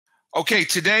Okay,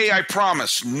 today I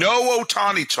promise no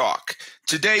Ohtani talk.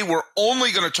 Today we're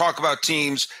only going to talk about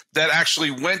teams that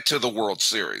actually went to the World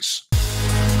Series.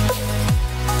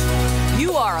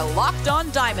 You are Locked On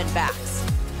Diamondbacks,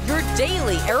 your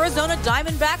daily Arizona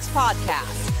Diamondbacks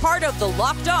podcast, part of the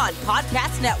Locked On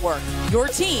Podcast Network, your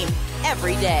team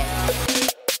every day.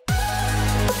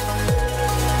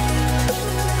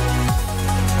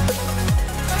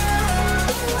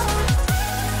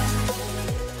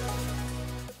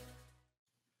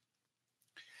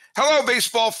 Hello,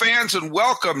 baseball fans, and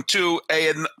welcome to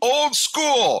an old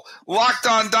school Locked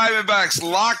On Diamondbacks,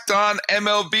 Locked On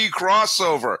MLB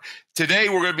crossover. Today,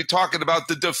 we're going to be talking about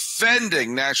the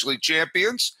defending National League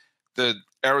champions, the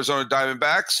Arizona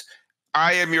Diamondbacks.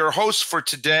 I am your host for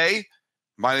today.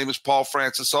 My name is Paul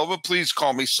Francis Sullivan. Please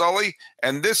call me Sully.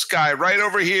 And this guy right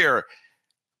over here,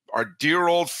 our dear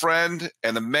old friend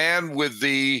and the man with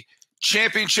the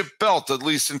championship belt, at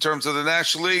least in terms of the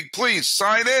National League. Please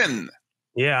sign in.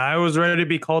 Yeah, I was ready to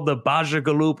be called the Baja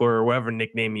Galupa or whatever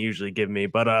nickname you usually give me.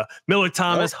 But Miller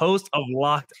Thomas, host of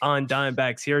Locked On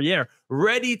Diamondbacks here. Yeah,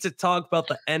 ready to talk about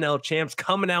the NL champs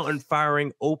coming out and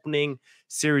firing opening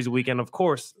series weekend. Of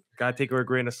course, got to take it with a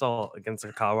grain of salt against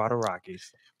the Colorado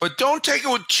Rockies. But don't take it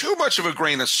with too much of a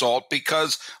grain of salt,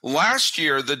 because last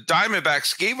year the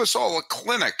Diamondbacks gave us all a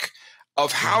clinic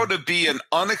of how to be an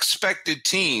unexpected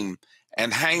team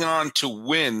and hang on to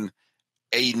win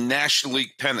a National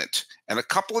League pennant. And a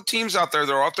couple of teams out there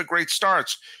that are off to great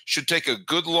starts should take a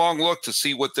good long look to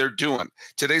see what they're doing.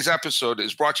 Today's episode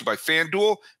is brought to you by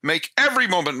FanDuel. Make every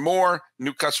moment more.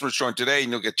 New customers join today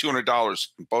and you'll get $200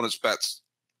 in bonus bets.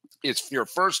 It's your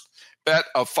first bet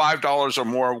of $5 or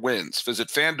more wins. Visit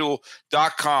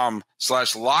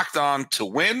FanDuel.com/lockedon to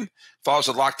win. Follow us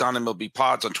at Locked On MLB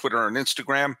Pods on Twitter and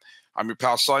Instagram. I'm your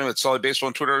pal Sully at Sully Baseball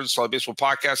on Twitter, Sully Baseball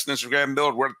Podcast on Instagram.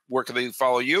 Miller, where can they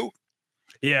follow you?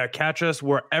 Yeah, catch us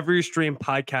wherever you stream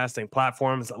podcasting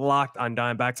platforms, Locked On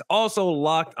Diamondbacks. Also,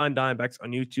 Locked On Diamondbacks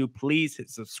on YouTube. Please hit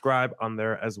subscribe on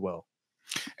there as well.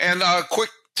 And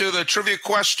quick to the trivia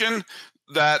question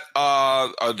that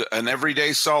an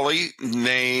everyday Sully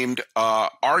named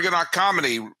Argonaut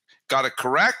Comedy got it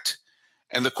correct.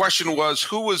 And the question was,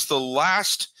 who was the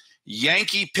last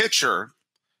Yankee pitcher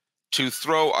to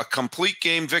throw a complete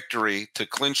game victory to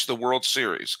clinch the World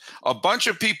Series? A bunch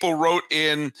of people wrote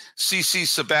in CC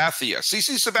Sabathia.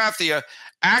 CC Sabathia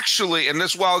actually, and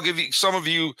this I'll give you some of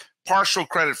you partial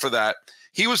credit for that,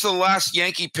 he was the last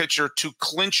Yankee pitcher to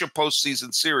clinch a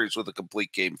postseason series with a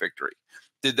complete game victory.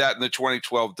 Did that in the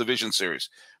 2012 Division Series.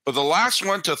 But the last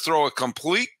one to throw a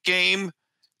complete game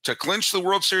to clinch the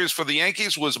World Series for the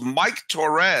Yankees was Mike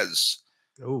Torres,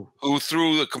 who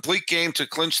threw the complete game to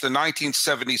clinch the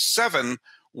 1977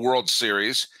 World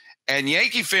Series. And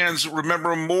Yankee fans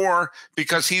remember him more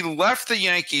because he left the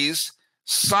Yankees,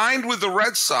 signed with the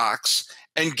Red Sox,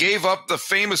 and gave up the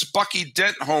famous Bucky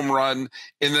Dent home run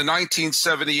in the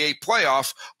 1978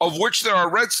 playoff, of which there are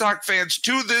Red Sox fans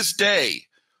to this day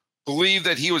believe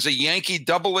that he was a Yankee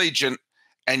double agent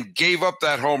and gave up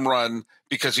that home run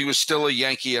because he was still a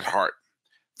Yankee at heart.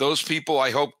 Those people,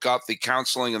 I hope, got the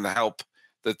counseling and the help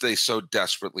that they so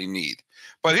desperately need.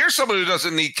 But here's somebody who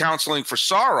doesn't need counseling for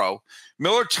sorrow.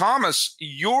 Miller Thomas,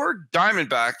 your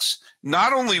Diamondbacks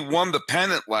not only won the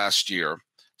pennant last year,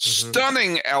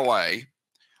 stunning LA,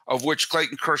 of which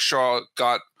Clayton Kershaw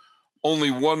got only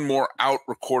one more out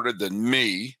recorded than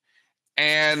me,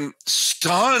 and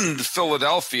stunned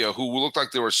Philadelphia, who looked like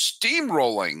they were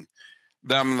steamrolling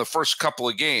them in the first couple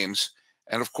of games.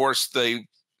 And of course, they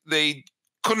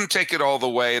couldn't take it all the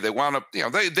way. They wound up,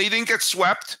 they didn't get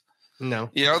swept.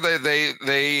 No. They were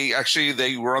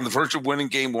on the verge of winning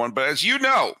game one. But as you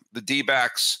know, the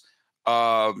Dbacks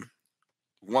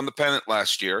won the pennant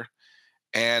last year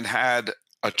and had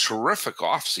a terrific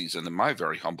offseason, in my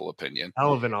very humble opinion.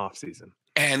 Hell of an offseason.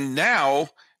 And now,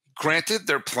 granted,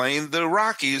 they're playing the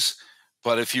Rockies,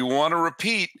 but if you want to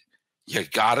repeat, you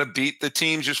got to beat the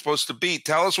teams you're supposed to beat.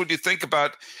 Tell us what you think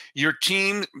about your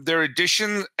team, their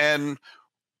addition, and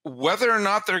whether or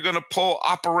not they're going to pull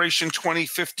Operation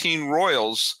 2015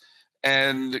 Royals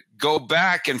and go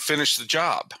back and finish the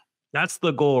job. That's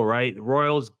the goal, right? The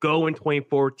Royals go in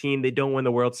 2014. They don't win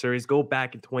the World Series. Go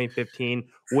back in 2015,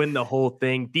 win the whole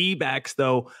thing. Dbacks,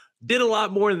 though, did a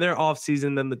lot more in their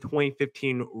offseason than the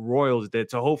 2015 Royals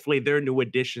did. So hopefully they're new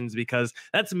additions, because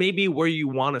that's maybe where you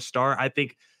want to start. I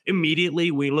think immediately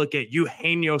we look at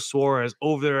Eugenio Suarez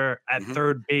over there at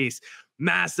third base.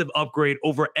 massive upgrade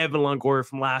over Evan Longoria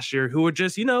from last year, who were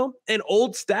just, an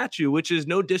old statue, which is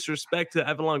no disrespect to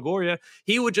Evan Longoria.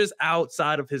 He was just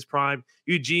outside of his prime.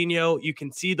 Eugenio, you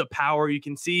can see the power. You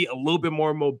can see a little bit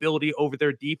more mobility over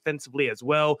there defensively as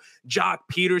well. Jock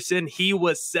Peterson, he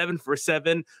was 7 for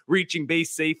 7, reaching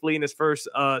base safely in his first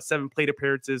 7 plate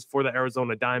appearances for the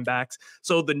Arizona Diamondbacks.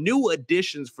 So the new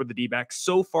additions for the D-backs,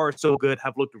 so far so good,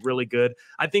 have looked really good.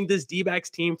 I think this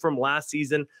D-backs team from last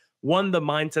season, one of the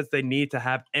mindsets they need to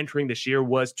have entering this year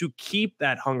was to keep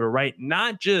that hunger, right?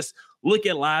 Not just look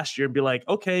at last year and be like,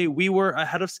 okay, we were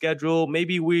ahead of schedule.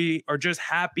 Maybe we are just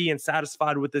happy and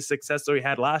satisfied with the success that we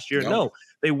had last year. No,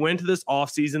 they went to this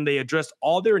offseason. They addressed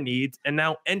all their needs. And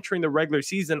now entering the regular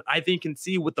season, I think you can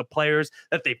see with the players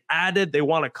that they've added, they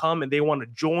want to come and they want to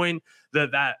join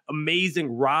that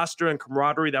amazing roster and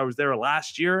camaraderie that was there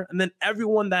last year. And then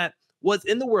everyone that was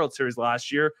in the World Series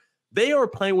last year, they are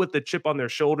playing with the chip on their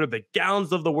shoulder. The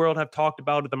Gallons of the world have talked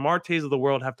about it. The Martes of the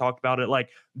world have talked about it.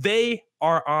 Like, they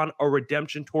are on a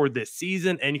redemption tour this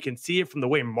season, and you can see it from the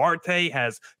way Marte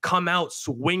has come out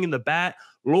swinging the bat.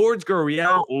 Lourdes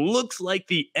Gurriel looks like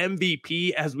the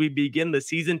MVP as we begin the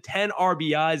season. 10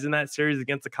 RBIs in that series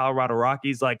against the Colorado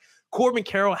Rockies. Like, Corbin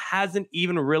Carroll hasn't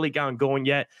even really gotten going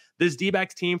yet. This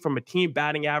D-backs team, from a team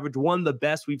batting average, one of the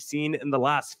best we've seen in the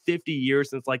last 50 years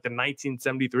since like the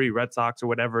 1973 Red Sox or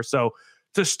whatever. So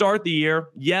to start the year,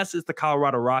 yes, it's the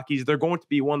Colorado Rockies. They're going to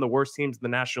be one of the worst teams in the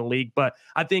National League. But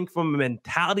I think from a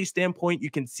mentality standpoint, you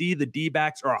can see the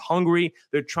D-backs are hungry.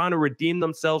 They're trying to redeem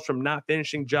themselves from not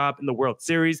finishing job in the World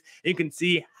Series. You can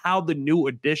see how the new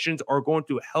additions are going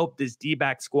to help this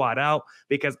D-back squad out,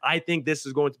 because I think this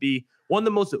is going to be one of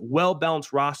the most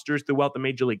well-balanced rosters throughout the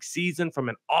Major League season from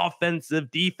an offensive,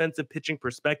 defensive pitching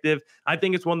perspective. I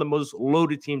think it's one of the most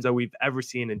loaded teams that we've ever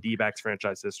seen in D-backs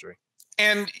franchise history.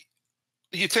 And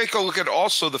you take a look at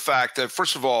also the fact that,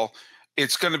 first of all,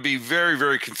 it's going to be very,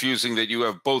 very confusing that you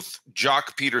have both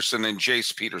Jock Peterson and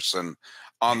Jace Peterson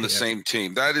on the same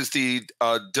team. That is the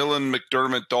Dylan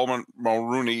McDermott, Dalton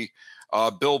Mulrooney,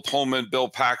 Bill Pullman, Bill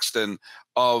Paxton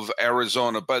of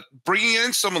Arizona. But bringing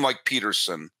in someone like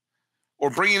Peterson or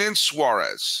bringing in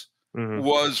Suarez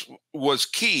was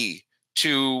key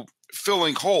to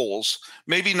filling holes,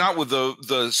 maybe not with the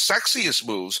sexiest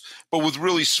moves, but with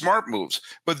really smart moves.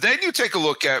 But then you take a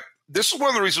look at, this is one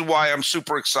of the reasons why I'm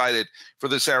super excited for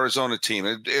this Arizona team.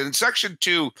 In section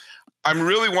 2, I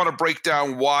really want to break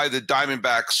down why the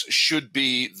Diamondbacks should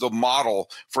be the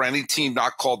model for any team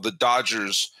not called the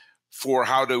Dodgers for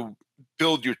how to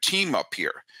build your team up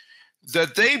here.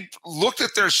 That they looked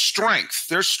at their strength.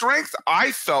 Their strength,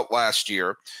 I felt last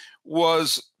year,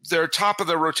 was their top of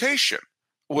their rotation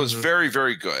was very,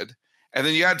 very good. And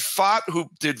then you had Fott, who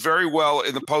did very well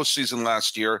in the postseason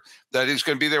last year, that he's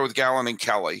going to be there with Gallen and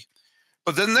Kelly.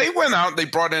 But then they went out and they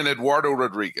brought in Eduardo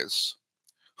Rodriguez,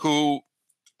 who,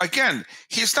 again,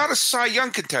 he's not a Cy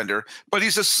Young contender, but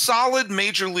he's a solid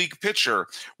major league pitcher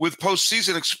with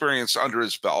postseason experience under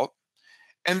his belt.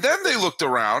 And then they looked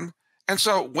around and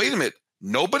so, wait a minute,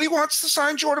 nobody wants to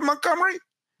sign Jordan Montgomery?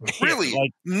 Really?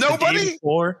 Like nobody?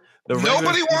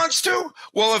 Nobody wants to?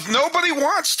 Well, if nobody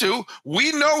wants to,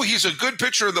 we know he's a good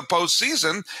pitcher in the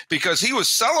postseason because he was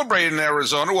celebrating in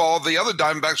Arizona while the other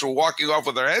Diamondbacks were walking off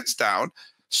with their heads down.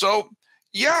 So,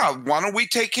 yeah, why don't we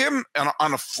take him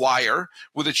on a flyer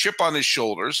with a chip on his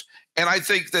shoulders? And I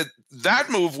think that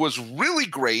move was really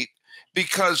great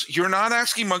because you're not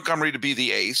asking Montgomery to be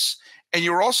the ace. And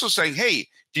you're also saying, hey,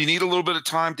 do you need a little bit of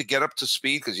time to get up to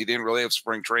speed because you didn't really have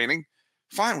spring training?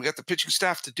 Fine, we got the pitching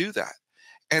staff to do that.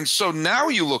 And so now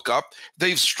you look up,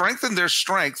 they've strengthened their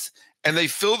strength and they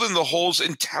filled in the holes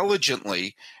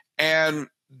intelligently. And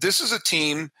this is a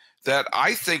team that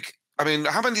I think, I mean,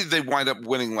 how many did they wind up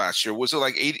winning last year? Was it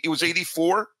like 80? It was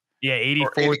 84? Yeah,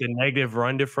 84 with the negative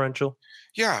run differential.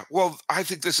 Yeah, well, I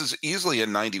think this is easily a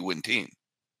 90-win team.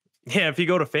 Yeah, if you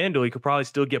go to FanDuel, you could probably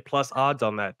still get plus odds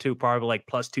on that too. Probably like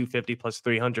plus 250, plus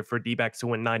 300 for D-backs to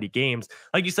win 90 games.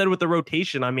 Like you said with the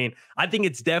rotation, I mean, I think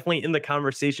it's definitely in the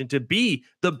conversation to be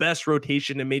the best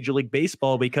rotation in Major League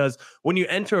Baseball because when you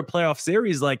enter a playoff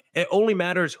series, like it only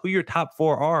matters who your top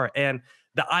 4 are. And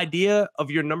the idea of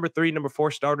your number 3, number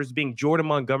 4 starters being Jordan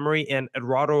Montgomery and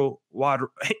Erod.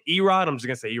 I'm just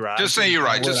going to say Erod. Just say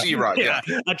Erod. Just Erod. Yeah.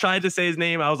 I tried to say his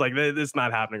name. I was like, this is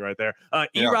not happening right there.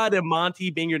 Erod and Monty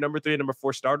being your number 3 and number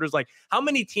 4 starters. Like, how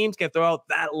many teams can throw out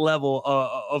that level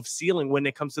of ceiling when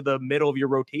it comes to the middle of your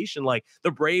rotation? Like,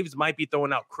 the Braves might be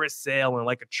throwing out Chris Sale and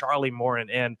like a Charlie Morin,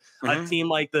 and a team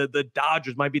like the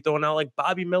Dodgers might be throwing out like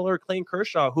Bobby Miller or Clayton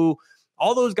Kershaw, who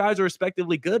all those guys are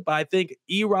respectively good, but I think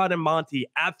Erod and Monty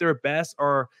at their best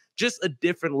are just a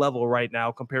different level right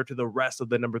now compared to the rest of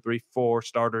the number 3, 4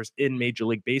 starters in Major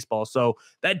League Baseball. So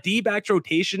that D-backs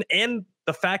rotation and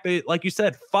the fact that, like you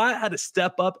said, Fott had to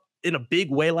step up in a big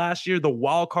way last year, the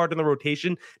wild card in the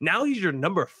rotation. Now he's your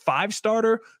number 5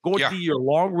 starter, going to be your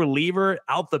long reliever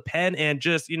out the pen. And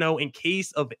just, in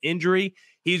case of injury,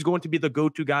 he's going to be the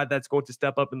go-to guy that's going to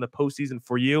step up in the postseason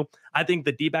for you. I think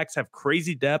the D-backs have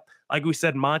crazy depth. Like we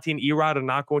said, Monty and Erod are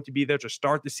not going to be there to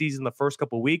start the season the first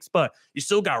couple of weeks, but you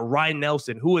still got Ryan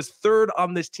Nelson, who was 3rd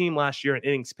on this team last year in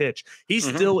innings pitched. He's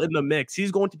still in the mix.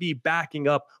 He's going to be backing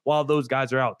up while those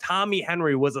guys are out. Tommy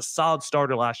Henry was a solid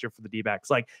starter last year for the D-backs.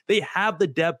 Like, they have the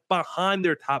depth behind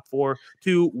their top 4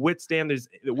 to withstand these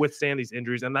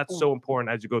injuries, and that's so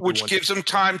important as you go through. Which gives them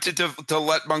time to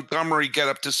let Montgomery get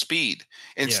up to speed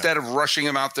instead of rushing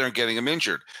him out there and getting him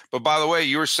injured. But by the way,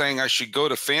 you were saying I should go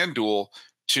to FanDuel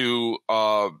to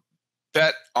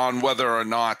bet on whether or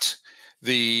not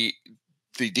the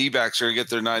D-backs are going to get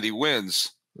their 90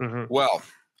 wins. Well,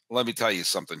 let me tell you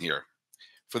something here.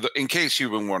 In case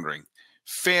you've been wondering,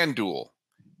 FanDuel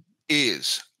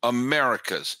is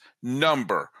America's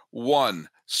number 1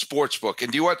 sportsbook. And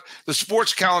do you know what? The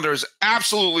sports calendar is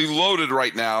absolutely loaded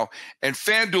right now, and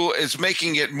FanDuel is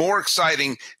making it more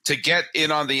exciting to get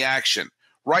in on the action.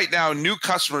 Right now, new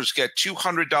customers get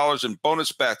 $200 in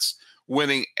bonus bets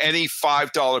winning any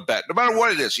 $5 bet, no matter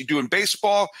what it is. You're doing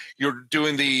baseball, you're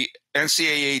doing the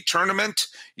NCAA tournament,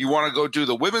 you want to go do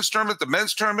the women's tournament, the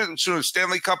men's tournament, as soon as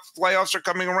Stanley Cup playoffs are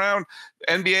coming around,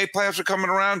 NBA playoffs are coming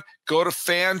around, go to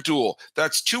FanDuel.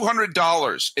 That's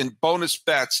 $200 in bonus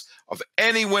bets of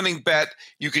any winning bet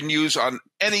you can use on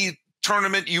any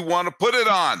tournament you want to put it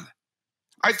on.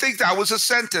 I think that was a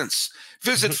sentence.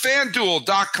 Visit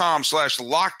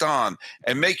FanDuel.com/lockedon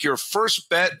and make your first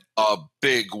bet a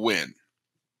big win.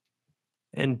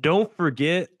 And don't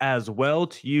forget as well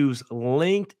to use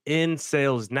LinkedIn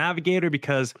Sales Navigator,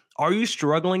 because are you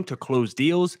struggling to close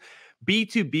deals?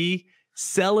 B2B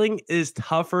selling is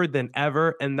tougher than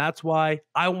ever, and that's why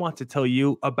I want to tell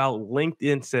you about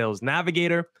LinkedIn Sales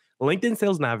Navigator. LinkedIn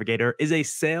Sales Navigator is a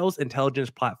sales intelligence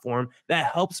platform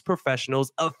that helps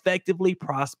professionals effectively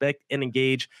prospect and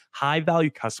engage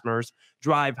high-value customers,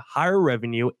 drive higher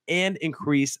revenue, and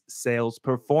increase sales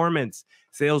performance.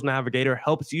 Sales Navigator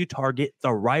helps you target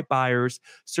the right buyers,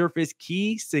 surface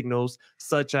key signals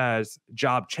such as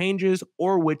job changes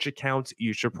or which accounts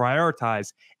you should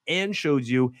prioritize, and shows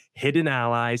you hidden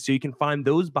allies so you can find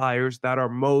those buyers that are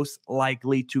most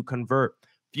likely to convert.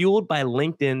 Fueled by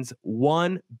LinkedIn's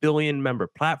 1 billion member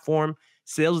platform,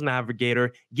 Sales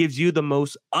Navigator gives you the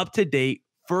most up-to-date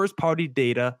first-party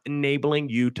data, enabling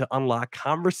you to unlock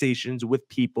conversations with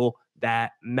people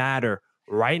that matter.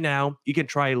 Right now, you can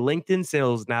try LinkedIn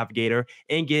Sales Navigator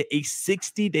and get a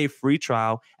 60-day free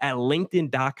trial at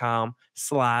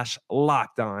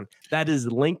linkedin.com/lockedon. That is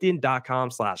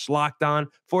linkedin.com/lockedon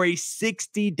for a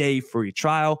 60-day free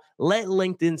trial. Let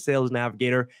LinkedIn Sales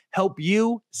Navigator help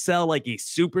you sell like a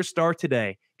superstar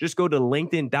today. Just go to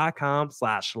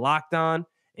linkedin.com/lockedon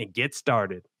and get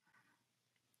started.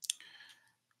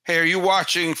 Hey, are you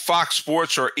watching Fox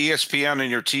Sports or ESPN on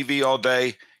your TV all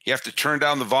day? You have to turn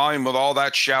down the volume with all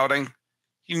that shouting?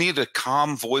 You need a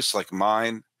calm voice like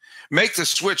mine? Make the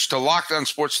switch to Locked On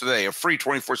Sports Today, a free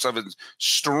 24/7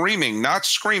 streaming, not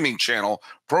screaming channel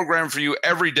program for you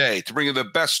every day to bring you the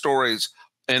best stories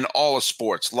in all of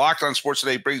sports. Locked On Sports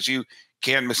Today brings you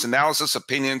can't miss analysis,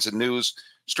 opinions, and news.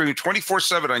 Streaming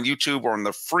 24/7 on YouTube or on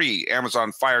the free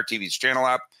Amazon Fire TV's channel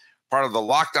app, part of the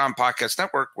Locked On Podcast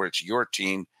Network, where it's your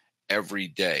team every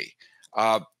day.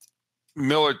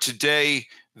 Miller, today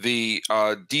the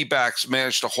D-backs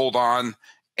managed to hold on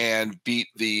and beat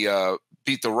the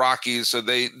Rockies. So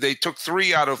they took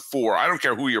 3 out of 4. I don't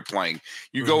care who you're playing.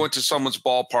 You go into someone's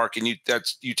ballpark and you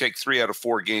take 3 out of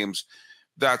 4 games.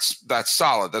 That's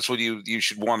solid. That's what you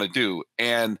should want to do.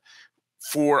 And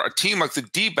for a team like the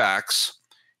D-backs,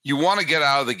 you want to get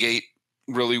out of the gate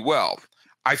really well.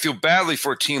 I feel badly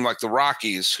for a team like the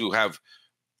Rockies, who have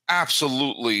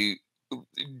absolutely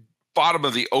bottom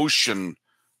of the ocean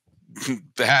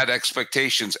bad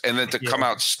expectations, and then to come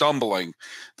out stumbling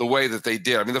the way that they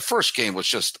did. I mean, the first game was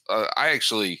just I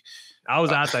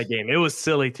was at that game. It was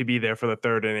silly to be there for the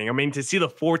 3rd inning. I mean, to see the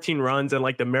 14 runs and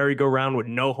like the merry-go-round with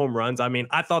no home runs, I mean,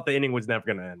 I thought the inning was never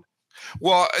going to end.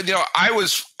 Well,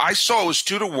 I saw it was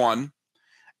 2-1,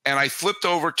 and I flipped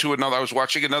over to another. I was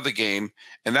watching another game,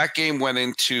 and that game went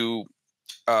into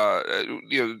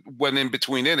went in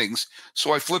between innings.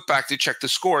 So I flipped back to check the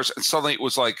scores, and suddenly it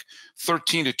was like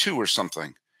 13-2 or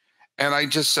something. And I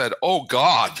just said, "Oh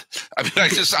God!" I mean,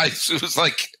 it was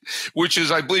like, which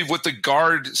is, I believe, what the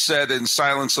guard said in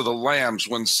Silence of the Lambs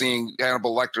when seeing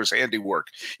Hannibal Lecter's handiwork.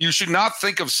 You should not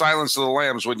think of Silence of the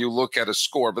Lambs when you look at a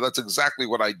score, but that's exactly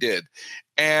what I did.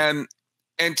 And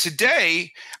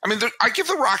today, I mean, I give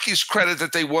the Rockies credit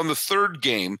that they won the third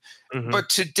game, but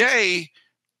today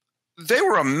they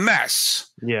were a mess.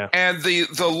 Yeah. And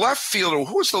the left fielder,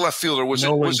 who was the left fielder? Was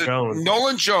Nolan it Jones.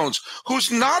 Nolan Jones,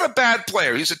 who's not a bad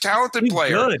player. He's a talented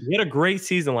player. Good. He had a great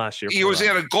season last year. He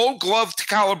had a Gold Glove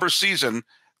caliber season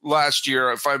last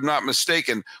year, if I'm not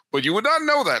mistaken. But you would not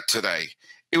know that today.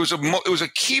 It was a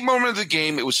key moment of the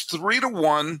game. It was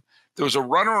 3-1. There was a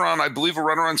runner on, I believe, a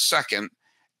runner on second,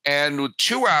 and with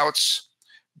 2 outs,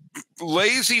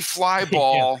 lazy fly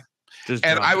ball.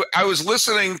 And I was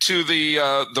listening to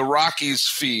the Rockies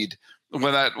feed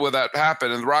when that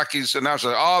happened, and the Rockies announced,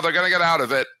 "Oh, they're going to get out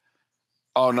of it."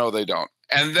 Oh no, they don't.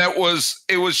 And it was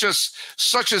just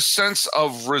such a sense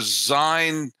of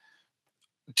resigned,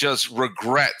 just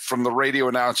regret from the radio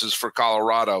announcers for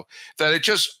Colorado that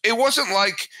it wasn't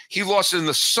like he lost in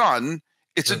the sun.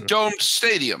 It's a domed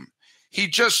stadium.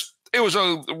 It was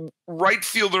a right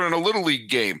fielder in a Little League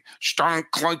game. Stunk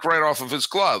clunk right off of his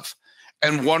glove.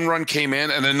 And one run came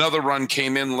in and another run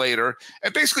came in later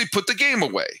and basically put the game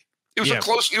away. It was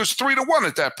it was 3-1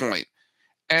 at that point.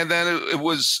 And then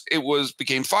it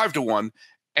became 5-1.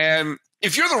 And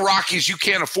if you're the Rockies, you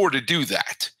can't afford to do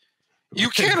that. You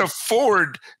can't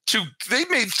afford to. They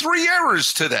made 3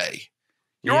 errors today.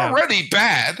 You're already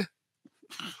bad.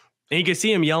 And you can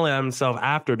see him yelling at himself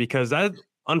after, because that,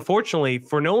 unfortunately,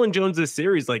 for Nolan Jones this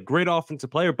series, like, great offensive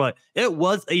player, but it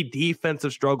was a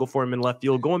defensive struggle for him in left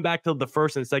field. Going back to the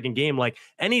first and second game, like,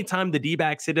 anytime the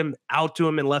D-backs hit him out to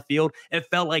him in left field, it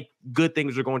felt like good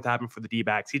things were going to happen for the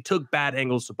D-backs. He took bad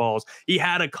angles to balls. He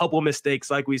had a couple mistakes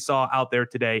like we saw out there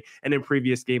today and in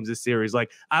previous games this series.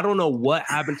 Like, I don't know what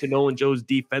happened to Nolan Jones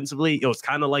defensively. It was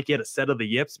kind of like he had a set of the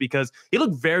yips, because he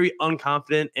looked very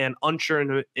unconfident and unsure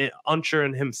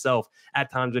in himself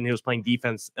at times when he was playing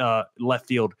defense left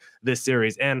field this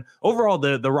series. And overall,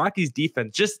 the Rockies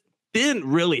defense just didn't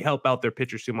really help out their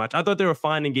pitchers too much. I thought they were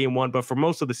fine in game one, but for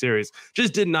most of the series,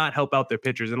 just did not help out their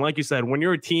pitchers. And like you said, when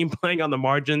you're a team playing on the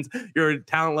margins, your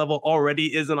talent level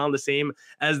already isn't on the same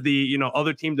as the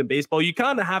other teams in baseball. You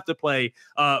kind of have to play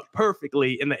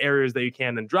perfectly in the areas that you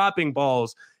can, and dropping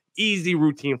balls, easy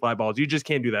routine fly balls, you just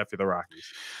can't do that for the Rockies.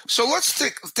 So let's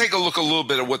take a look a little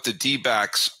bit at what the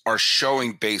D-backs are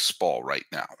showing baseball right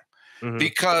now,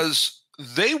 because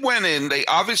they went in, they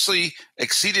obviously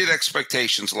exceeded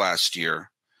expectations last year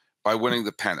by winning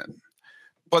the pennant.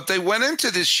 But they went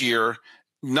into this year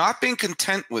not being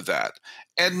content with that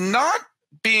and not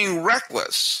being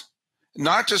reckless,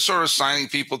 not just sort of signing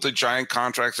people to giant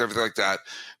contracts, everything like that,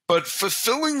 but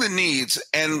fulfilling the needs.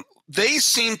 And they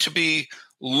seem to be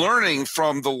learning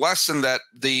from the lesson that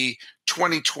the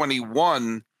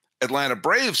 2021 Atlanta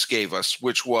Braves gave us,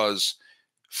 which was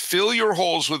fill your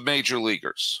holes with major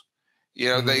leaguers.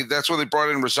 That's when they brought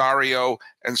in Rosario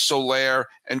and Soler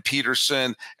and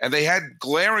Peterson, and they had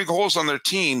glaring holes on their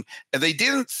team, and they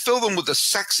didn't fill them with the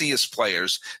sexiest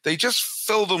players. They just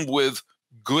filled them with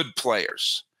good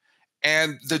players.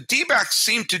 And the D-backs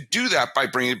seem to do that by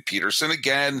bringing Peterson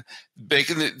again,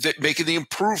 making the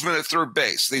improvement at third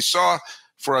base. They saw,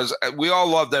 for us, we all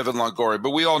loved Evan Longoria,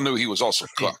 but we all knew he was also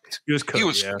cooked. He was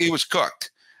cooked. He was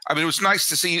cooked. I mean, it was nice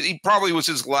to see. He probably was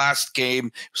his last game.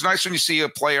 It was nice when you see a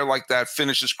player like that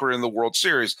finish his career in the World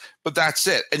Series, but that's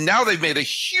it. And now they've made a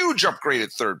huge upgrade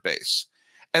at third base,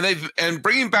 and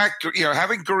bringing back,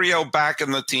 having Gurriel back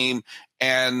in the team,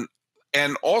 and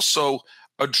also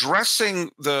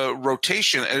addressing the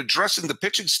rotation and addressing the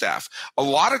pitching staff. A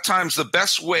lot of times, the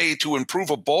best way to improve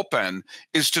a bullpen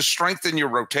is to strengthen your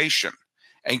rotation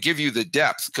and give you the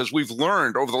depth, because we've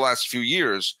learned over the last few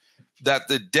years that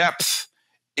the depth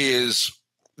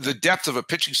of a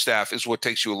pitching staff is what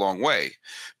takes you a long way.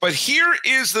 But here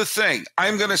is the thing.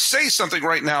 I'm going to say something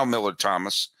right now, Millard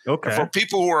Thomas. Okay. For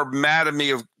people who are mad at me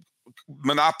of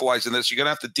monopolizing this, you're going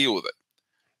to have to deal with it.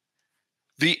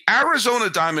 The Arizona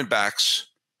Diamondbacks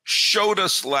showed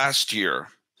us last year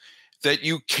that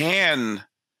you can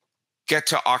get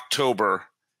to October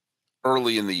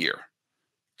early in the year.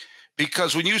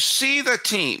 Because when you see the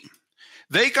team,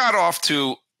 they got off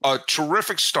to a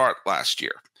terrific start last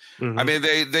year. I mean,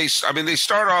 they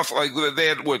start off like they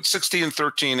had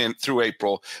 16-13 through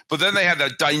April, but then they had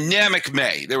a dynamic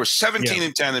May. They were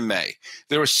 17-10 in May.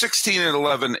 They were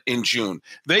 16-11 in June.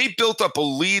 They built up a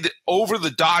lead over the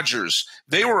Dodgers.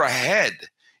 They were ahead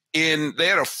they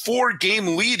had a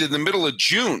 4-game lead in the middle of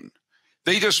June.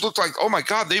 They just looked like, oh my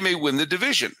God, they may win the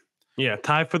division. Yeah,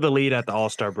 tied for the lead at the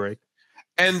All-Star break.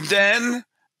 And then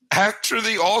after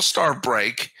the All-Star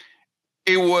break,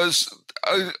 it was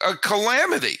a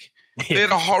calamity. They had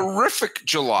a horrific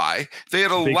July. They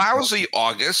had a lousy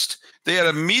August. They had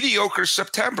a mediocre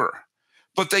September.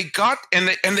 But they got and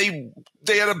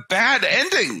they had a bad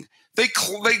ending. They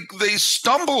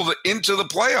stumbled into the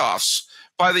playoffs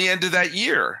by the end of that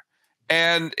year,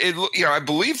 and I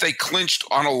believe they clinched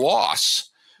on a loss.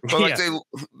 But they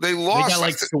lost.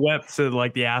 They got swept to the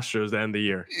Astros at the end of the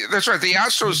year. That's right. The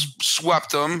Astros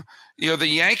swept them. The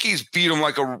Yankees beat them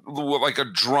like a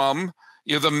drum.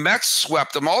 The Mets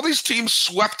swept them. All these teams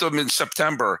swept them in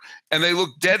September, and they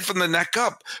looked dead from the neck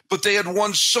up. But they had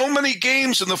won so many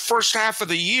games in the first half of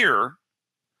the year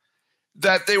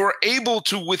that they were able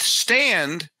to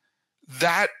withstand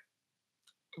that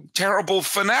terrible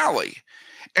finale.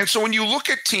 And so when you look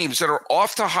at teams that are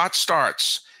off to hot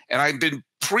starts, and I've been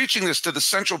preaching this to the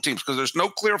Central teams because there's no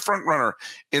clear front runner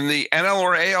in the NL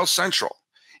or AL Central.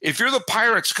 If you're the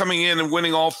Pirates coming in and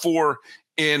winning all four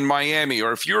in Miami,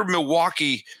 or if you're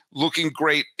Milwaukee looking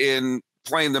great in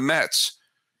playing the Mets,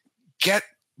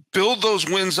 build those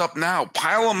wins up now,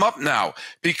 pile them up now,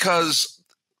 because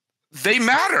they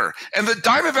matter. And the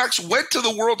Diamondbacks went to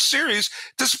the World Series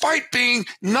despite being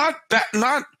not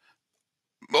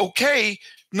okay,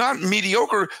 not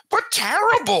mediocre, but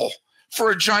terrible for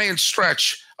a giant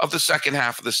stretch of the second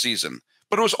half of the season.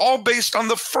 But it was all based on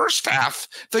the first half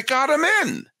that got them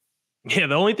in. Yeah,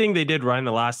 the only thing they did right in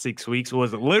the last 6 weeks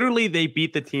was literally they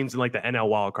beat the teams in the NL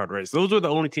wildcard race. Those were the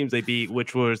only teams they beat,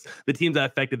 which was the teams that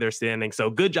affected their standing. So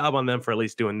good job on them for at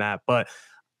least doing that. But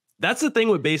that's the thing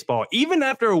with baseball. Even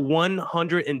after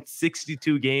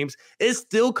 162 games, it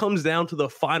still comes down to the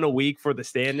final week for the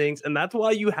standings. And that's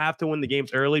why you have to win the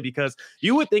games early, because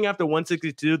you would think after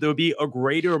 162, there would be a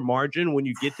greater margin when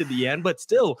you get to the end. But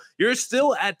still, you're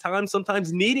still at times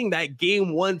sometimes needing that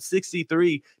game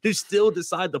 163 to still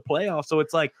decide the playoffs. So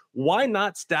it's why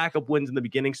not stack up wins in the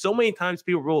beginning? So many times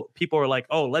people are like,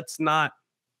 oh, let's not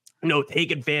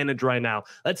take advantage right now.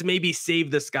 Let's maybe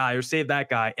save this guy or save that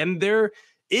guy. And there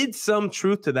is some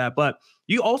truth to that, but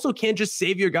you also can't just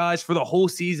save your guys for the whole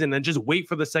season and just wait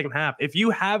for the second half. If you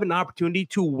have an opportunity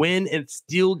to win and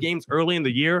steal games early in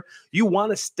the year, you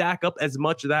want to stack up as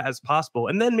much of that as possible.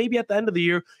 And then maybe at the end of the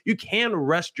year, you can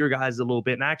rest your guys a little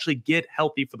bit and actually get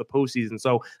healthy for the postseason.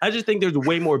 So I just think there's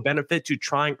way more benefit to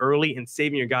trying early and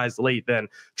saving your guys late than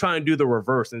trying to do the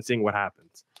reverse and seeing what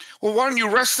happens. Well, why don't you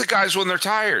rest the guys when they're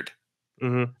tired?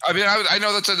 Mm-hmm. I mean, I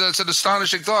know that's an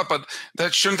astonishing thought,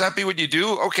 but shouldn't that be what you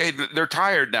do? Okay, they're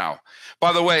tired now.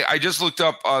 By the way, I just looked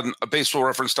up on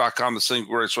baseballreference.com, the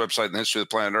single greatest website in the history of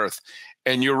the planet Earth,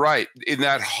 and you're right. In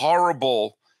that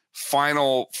horrible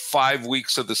final 5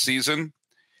 weeks of the season,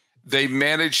 they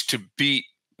managed to beat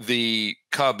the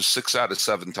Cubs 6 out of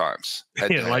 7 times.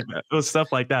 Yeah, like that. It was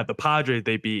stuff like that. The Padres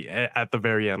they beat at the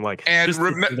very end.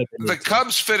 The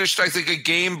Cubs finished, I think, a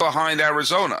game behind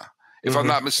Arizona, if I'm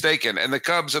not mistaken. And the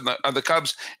Cubs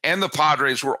and the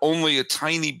Padres were only a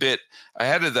tiny bit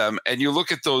ahead of them. And you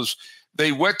look at those,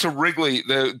 they went to Wrigley,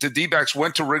 the Dbacks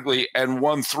went to Wrigley and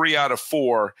won 3 out of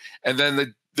 4. And then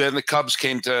the Cubs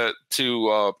came to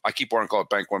I keep wanting to call it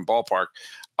Bank One Ballpark.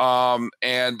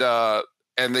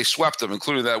 And they swept them,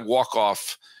 including that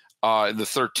walk-off in the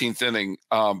 13th inning.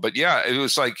 But yeah, it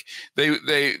was like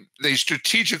they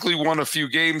strategically won a few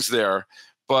games there,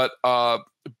 but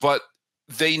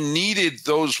they needed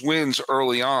those wins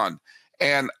early on.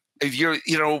 And if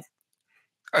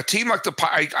a team like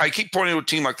I keep pointing to a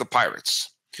team like the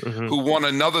Pirates, who won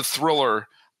another thriller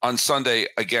on Sunday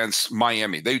against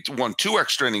Miami. They won 2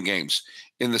 extra inning games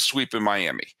in the sweep in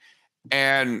Miami.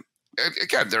 And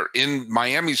again, they're in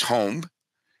Miami's home.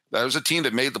 That was a team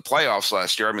that made the playoffs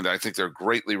last year. I mean, I think they're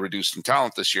greatly reduced in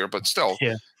talent this year, but still,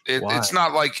 it's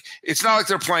not like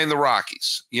they're playing the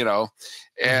Rockies, and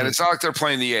it's not like they're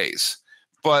playing the A's.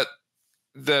 But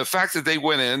the fact that they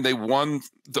went in, they won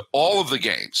all of the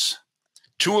games,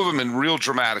 2 of them in real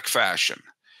dramatic fashion.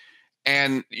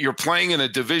 And you're playing in a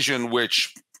division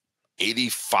which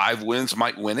 85 wins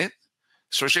might win it,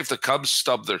 especially if the Cubs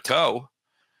stub their toe.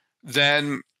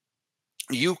 Then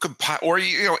you could,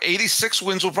 86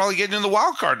 wins will probably get you in the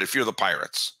wild card if you're the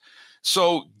Pirates.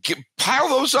 So pile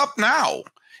those up now.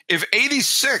 If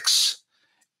 86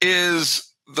 is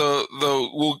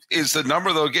the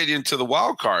number that'll get you into the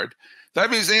wild card, that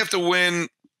means they have to win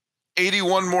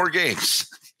 81 more games.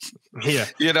 Yeah.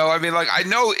 I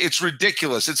know it's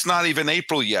ridiculous. It's not even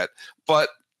April yet, but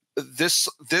the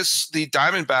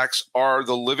Diamondbacks are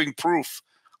the living proof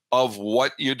of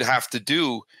what you'd have to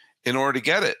do in order to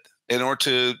get it, in order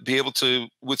to be able to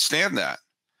withstand that.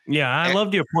 Yeah, I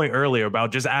loved your point earlier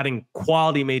about just adding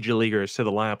quality major leaguers to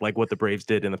the lineup, like what the Braves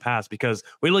did in the past, because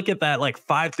we look at that like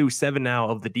 5 through 7 now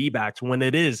of the D-backs when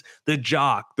it is the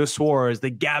Jock, the Suarez, the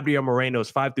Gabriel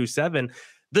Morenos 5 through 7.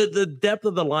 The depth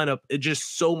of the lineup is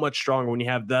just so much stronger when you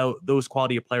have those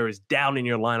quality of players down in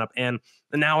your lineup. And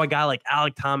now a guy like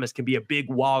Alek Thomas can be a big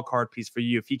wild card piece for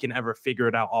you if he can ever figure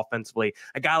it out offensively.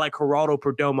 A guy like Geraldo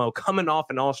Perdomo coming off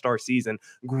an all-star season,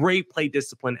 great play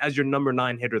discipline as your number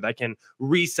 9 hitter that can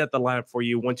reset the lineup for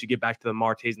you once you get back to the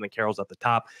Martes and the Carrolls at the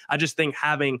top. I just think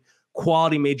having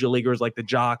quality major leaguers like the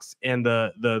Jocks and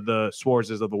the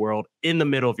Suarezes of the world in the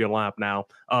middle of your lineup now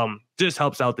just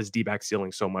helps out this D-back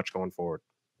ceiling so much going forward.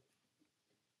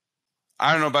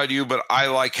 I don't know about you, but I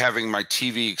like having my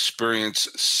TV experience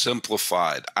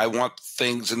simplified. I want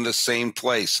things in the same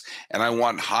place, and I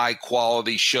want high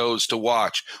quality shows to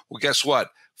watch. Well, guess what?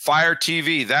 Fire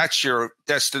TV, that's your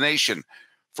destination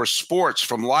for sports,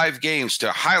 from live games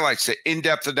to highlights to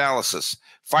in-depth analysis.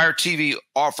 Fire TV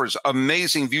offers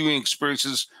amazing viewing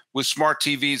experiences with smart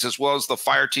TVs, as well as the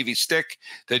Fire TV stick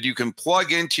that you can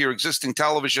plug into your existing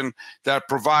television that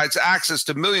provides access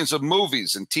to millions of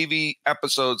movies and TV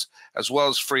episodes, as well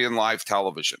as free and live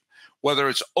television. Whether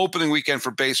it's opening weekend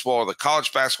for baseball or the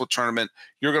college basketball tournament,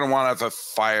 you're going to want to have a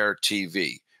Fire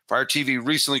TV. Fire TV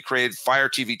recently created Fire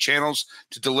TV channels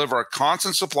to deliver a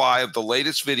constant supply of the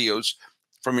latest videos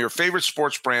from your favorite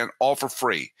sports brand, all for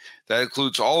free. That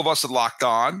includes all of us at Locked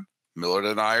On. Millard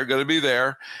and I are going to be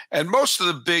there, and most of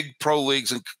the big pro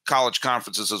leagues and college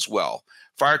conferences as well.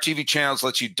 Fire TV channels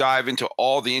lets you dive into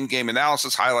all the in-game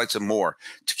analysis, highlights, and more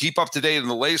to keep up to date in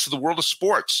the latest of the world of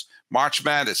sports. March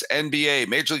Madness, NBA,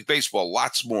 Major League Baseball,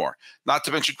 lots more. Not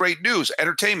to mention great news,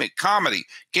 entertainment, comedy,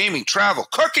 gaming, travel,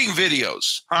 cooking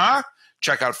videos.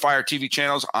 Check out Fire TV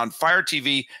channels on Fire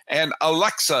TV and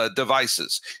Alexa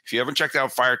devices. If you haven't checked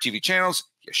out Fire TV channels,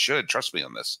 you should. Trust me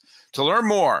on this. To learn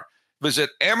more,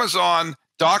 visit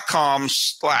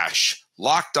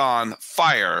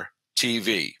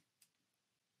Amazon.com/LockedOnFireTV.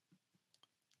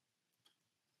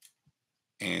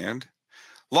 And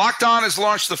Locked On has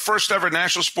launched the first ever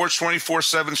national sports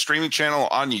 24/7 streaming channel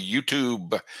on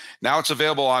YouTube. Now it's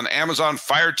available on Amazon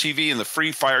Fire TV and the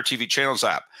free Fire TV channels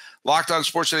app. Locked On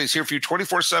Sports Today is here for you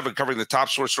 24/7, covering the top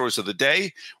sports stories of the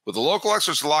day with the local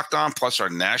experts Locked On, plus our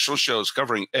national shows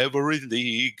covering every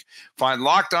league. Find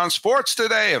Locked On Sports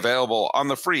Today available on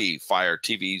the free Fire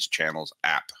TV's channels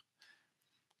app.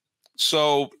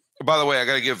 So, by the way, I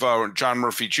got to give John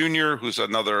Murphy Jr., who's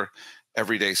another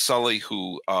everyday Sully,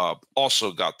 who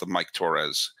also got the Mike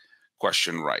Torres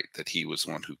question right, that he was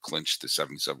the one who clinched the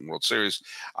 77 World Series.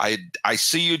 I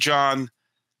see you, John.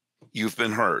 You've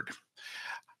been heard.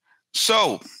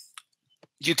 So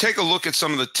you take a look at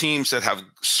some of the teams that have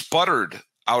sputtered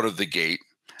out of the gate.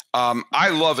 I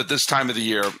love it this time of the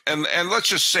year. And let's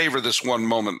just savor this one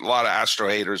moment. A lot of Astro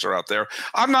haters are out there.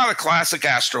 I'm not a classic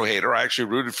Astro hater. I actually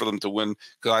rooted for them to win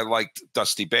because I liked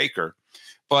Dusty Baker.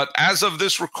 But as of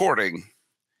this recording,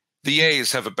 the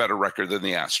A's have a better record than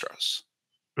the Astros.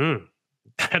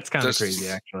 That's kind of crazy,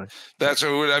 actually.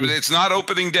 It's not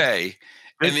opening day,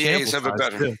 and the A's have a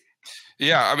better. Too.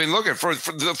 Yeah, I mean, look, for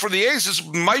the A's, this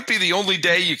might be the only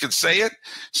day you could say it.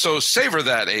 So savor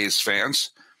that, A's fans.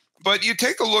 But you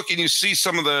take a look and you see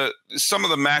some of the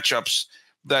matchups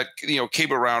that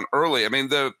came around early. I mean,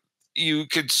 you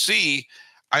could see.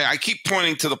 I keep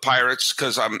pointing to the Pirates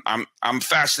because I'm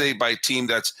fascinated by a team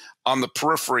that's on the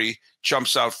periphery,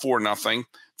 jumps out 4-0.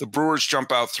 The Brewers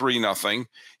jump out 3-0.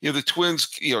 The Twins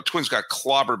got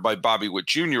clobbered by Bobby Witt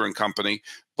Jr. and company.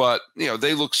 But,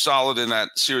 they look solid in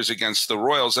that series against the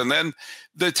Royals. And then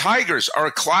the Tigers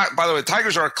are by the way,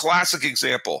 Tigers are a classic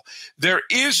example. There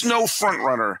is no front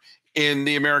runner in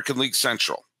the American League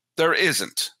Central. There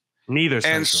isn't. Neither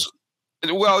Central.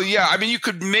 Well, yeah, I mean, you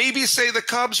could maybe say the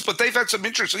Cubs, but they've had some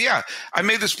interest. So, yeah, I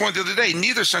made this point the other day.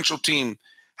 Neither Central team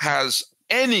has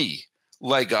any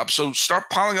leg up. So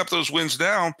start piling up those wins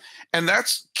now. And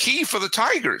that's key for the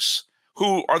Tigers,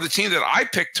 who are the team that I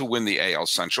picked to win the AL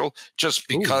Central just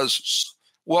because,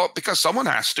 because someone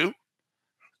has to.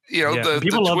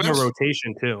 People love the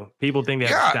rotation too. People think they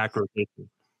have a stacked rotation.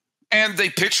 And they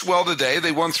pitched well today.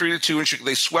 They won 3-2, and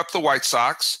they swept the White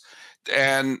Sox.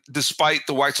 And despite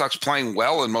the White Sox playing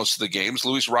well in most of the games,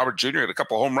 Luis Robert Jr. had a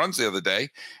couple home runs the other day.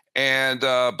 And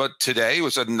but today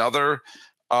was another,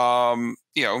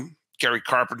 Gary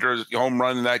Carpenter's home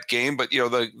run in that game. But,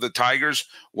 the Tigers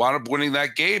wound up winning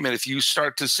that game. And if you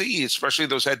start to see, especially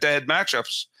those head-to-head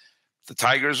matchups, the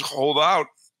Tigers hold out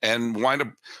and wind up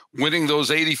winning those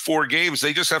 84 games.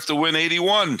 They just have to win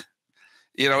 81.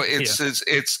 It's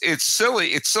silly.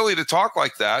 It's silly to talk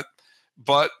like that.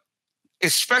 But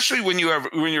especially when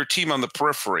when your team on the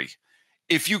periphery,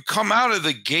 if you come out of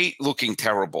the gate looking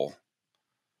terrible,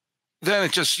 then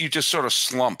you just sort of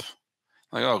slump.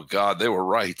 Like, oh God, they were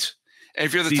right. And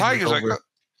if you're the Tigers, like, but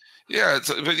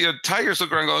Tigers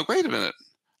look around going, wait a minute.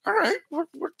 All right,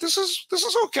 this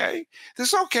is okay.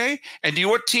 This is okay. And do you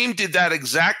know what team did that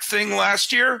exact thing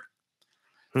last year?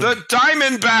 The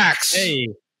Diamondbacks. Hey,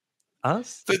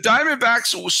 us? The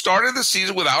Diamondbacks started the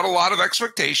season without a lot of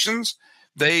expectations.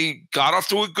 They got off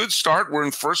to a good start. We're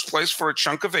in first place for a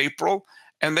chunk of April.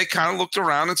 And they kind of looked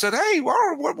around and said, hey,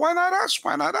 well, why not us?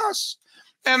 Why not us?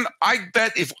 And I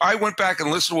bet if I went back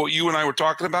and listened to what you and I were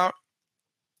talking about,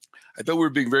 I bet we were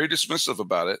being very dismissive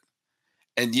about it.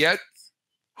 And yet,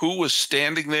 who was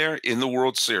standing there in the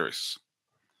World Series?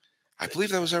 I believe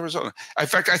that was Arizona. In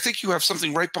fact, I think you have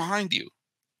something right behind you.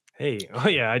 Hey, oh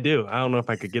yeah, I do. I don't know if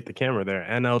I could get the camera there.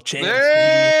 NL champs.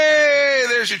 Hey,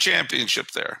 there's your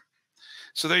championship there.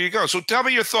 So there you go. So tell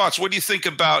me your thoughts. What do you think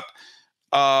about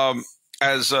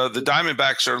as the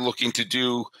Diamondbacks are looking to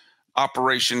do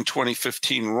Operation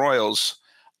 2015 Royals?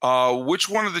 Which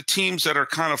one of the teams that are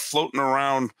kind of floating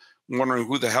around wondering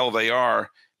who the hell they are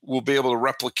will be able to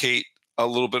replicate a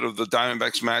little bit of the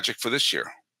Diamondbacks magic for this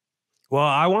year? Well,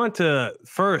 I want to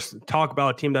first talk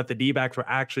about a team that the D-backs were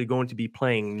actually going to be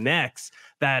playing next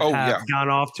that have gone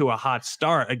off to a hot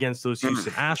start against those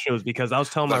Houston Astros, because I was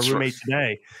telling my roommate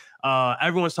today,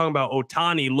 everyone's talking about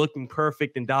Ohtani looking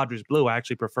perfect in Dodgers blue. I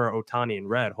actually prefer Ohtani in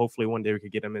red. Hopefully one day we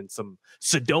could get him in some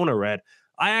Sedona red.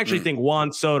 I actually think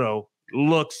Juan Soto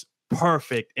looks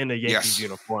perfect in a Yankees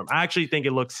uniform. I actually think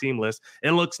it looks seamless.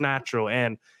 It looks natural.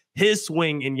 And his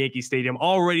swing in Yankee Stadium,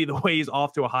 already the way he's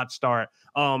off to a hot start,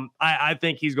 I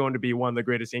think he's going to be one of the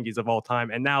greatest Yankees of all time.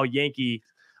 And now the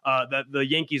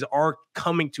Yankees are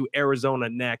coming to Arizona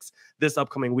next this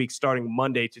upcoming week, starting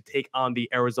Monday, to take on the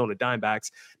Arizona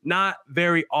Diamondbacks. Not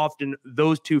very often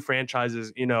those two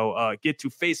franchises, get to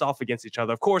face off against each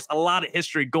other. Of course, a lot of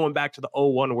history going back to the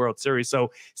 0-1 World Series. So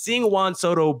seeing Juan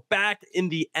Soto back in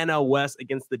the NL West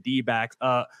against the D-backs,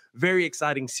 very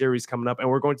exciting series coming up. And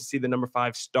we're going to see the number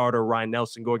 5 starter, Ryan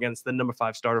Nelson, go against the number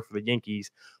 5 starter for the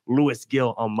Yankees, Louis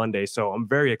Gill, on Monday. So I'm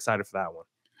very excited for that one.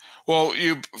 Well,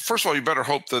 first of all, you better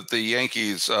hope that the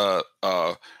Yankees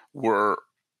were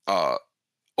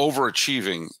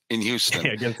overachieving in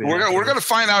Houston. We're going to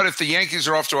find out if the Yankees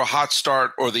are off to a hot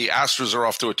start or the Astros are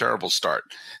off to a terrible start.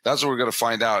 That's what we're going to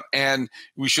find out. And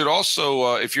we should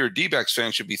also, if you're a D-backs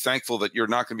fan, should be thankful that you're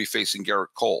not going to be facing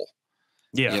Garrett Cole.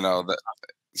 Yeah,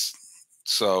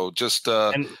 so just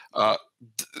jump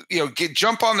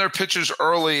on their pitchers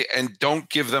early and don't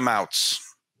give them outs.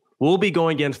 We'll be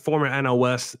going against former NL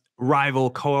West rival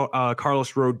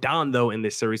Carlos Rodon, though, in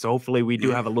this series. So hopefully we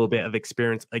do have a little bit of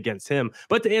experience against him.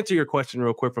 But to answer your question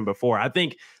real quick from before, I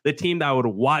think the team that I would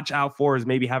watch out for is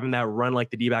maybe having that run like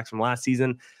the D-backs from last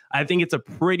season. I think it's a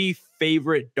pretty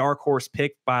favorite dark horse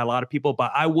pick by a lot of people,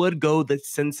 but I would go the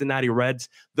Cincinnati Reds.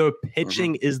 The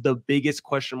pitching is the biggest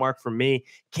question mark for me.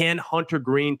 Can Hunter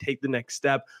Green take the next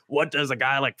step? What does a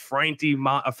guy like Frankie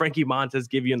Montes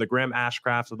give you in the Graham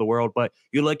Ashcrafts of the world? But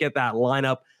you look at that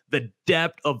lineup, the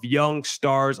depth of young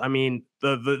stars. I mean,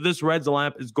 this Reds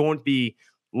lineup is going to be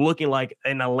looking like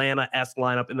an Atlanta-esque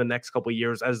lineup in the next couple of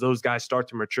years as those guys start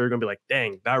to mature. You're going to be like,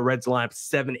 dang, that Reds lineup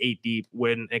 7-8 deep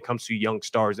when it comes to young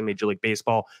stars in Major League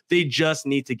Baseball. They just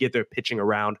need to get their pitching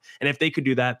around. And if they could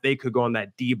do that, they could go on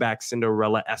that D-back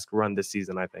Cinderella-esque run this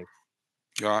season, I think.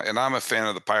 Yeah, and I'm a fan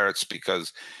of the Pirates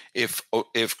because if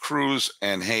Cruz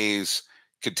and Hayes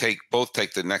could both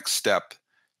take the next step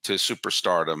to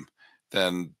superstardom,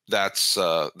 then that's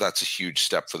a huge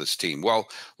step for this team. Well,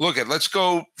 let's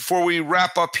go. Before we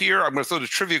wrap up here, I'm going to throw the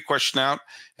trivia question out.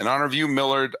 In honor of you,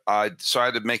 Millard, I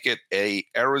decided to make it a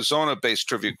Arizona-based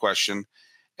trivia question,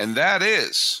 and that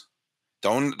is,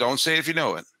 don't say if you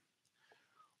know it,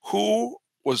 who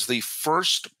was the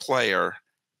first player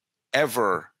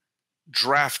ever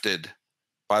drafted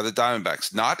by the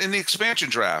Diamondbacks? Not in the expansion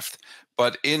draft,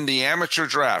 but in the amateur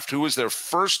draft. Who was their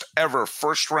first ever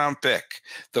first-round pick?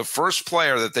 The first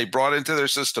player that they brought into their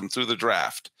system through the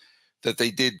draft that they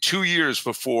did 2 years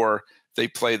before they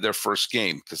played their first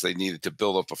game because they needed to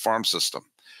build up a farm system.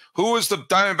 Who was the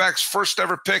Diamondbacks' first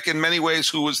ever pick? In many ways,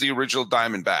 who was the original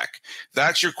Diamondback?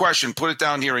 That's your question. Put it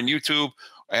down here in YouTube,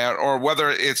 or whether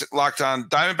it's Locked On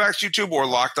Diamondbacks YouTube or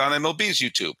Locked On MLB's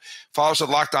YouTube. Follow us at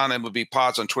Locked On MLB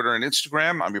Pods on Twitter and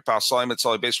Instagram. I'm your pal Sully,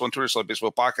 Sully Baseball on Twitter, Sully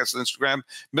Baseball Podcast on Instagram.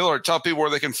 Miller, tell people where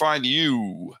they can find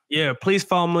you. Yeah, please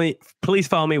follow me. Please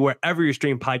follow me wherever you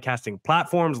stream podcasting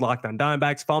platforms. Locked On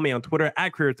Diamondbacks. Follow me on Twitter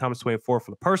at CareerThomas24 for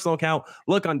the personal account.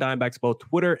 Look on Diamondbacks both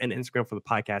Twitter and Instagram for the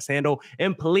podcast handle.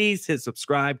 And please hit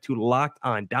subscribe to Locked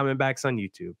On Diamondbacks on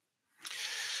YouTube.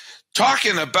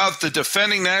 talking about the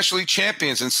defending National League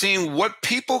champions and seeing what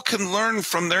people can learn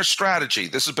from their strategy.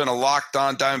 This has been a Locked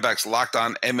On Diamondbacks, Locked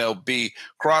On MLB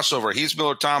crossover. He's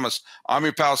Miller Thomas. I'm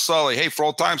your pal Sully. Hey, for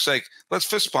old time's sake, let's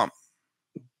fist pump.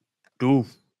 Goof.